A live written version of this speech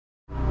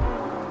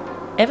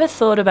Ever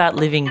thought about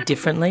living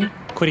differently?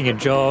 Quitting a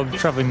job,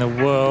 travelling the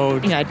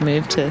world. I'd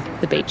move to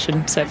the beach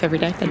and surf every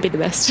day. That'd be the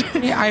best.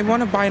 Yeah, I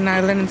want to buy an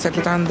island and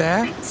settle down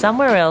there.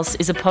 Somewhere Else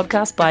is a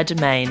podcast by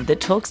Domain that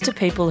talks to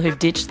people who've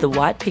ditched the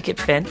white picket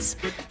fence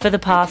for the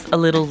path a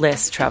little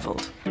less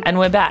travelled. And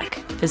we're back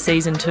for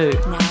season 2.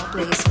 Now,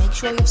 please make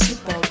sure your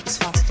seatbelt is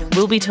fastened.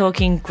 We'll be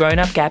talking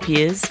grown-up gap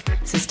years,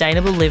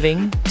 sustainable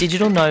living,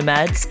 digital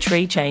nomads,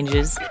 tree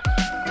changes,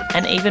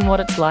 and even what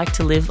it's like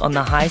to live on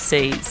the high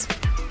seas.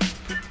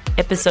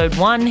 Episode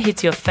 1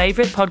 hits your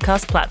favourite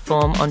podcast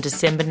platform on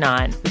December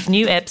 9, with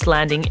new eps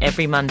landing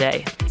every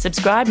Monday.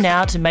 Subscribe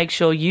now to make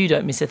sure you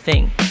don't miss a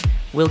thing.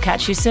 We'll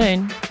catch you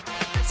soon,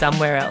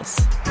 somewhere else.